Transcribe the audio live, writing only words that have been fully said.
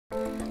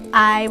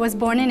I was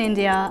born in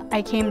India.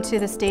 I came to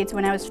the States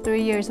when I was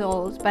 3 years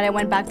old, but I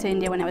went back to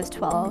India when I was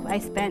 12. I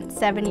spent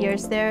 7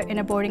 years there in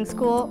a boarding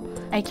school.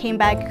 I came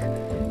back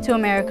to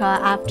America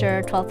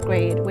after 12th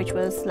grade, which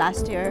was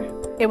last year.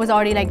 It was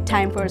already like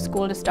time for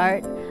school to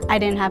start. I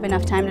didn't have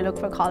enough time to look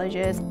for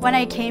colleges. When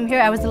I came here,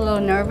 I was a little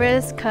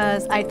nervous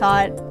because I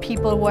thought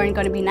people weren't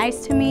going to be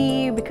nice to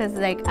me because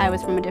like I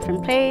was from a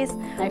different place.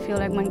 I feel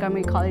like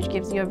Montgomery College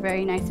gives you a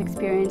very nice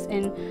experience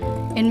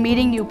in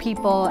meeting new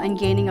people and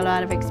gaining a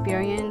lot of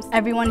experience.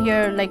 Everyone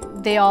here, like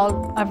they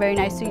all are very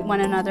nice to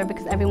one another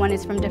because everyone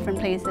is from different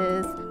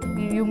places.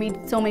 You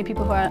meet so many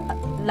people who are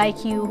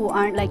like you, who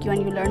aren't like you,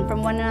 and you learn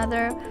from one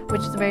another,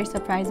 which is very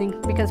surprising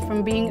because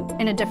from being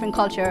in a different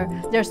culture,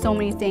 there's so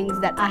many things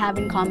that I have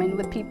in common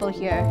with people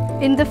here.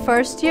 In the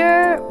first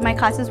year, my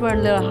classes were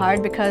a little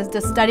hard because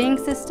the studying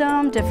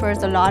system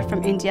differs a lot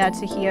from India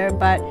to here,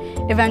 but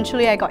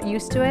eventually I got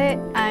used to it.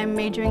 I'm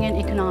majoring in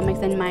economics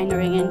and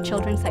minoring in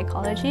children's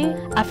psychology.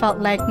 I felt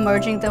like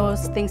merging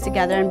those things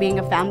together and being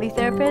a family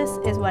therapist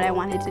is what I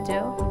wanted to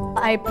do.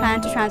 I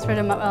plan to transfer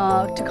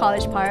to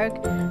College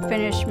Park,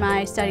 finish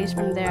my studies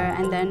from there,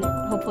 and then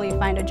hopefully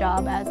find a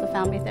job as a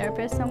family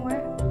therapist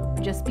somewhere.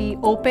 Just be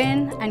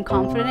open and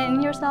confident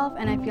in yourself,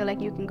 and I feel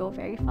like you can go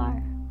very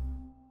far.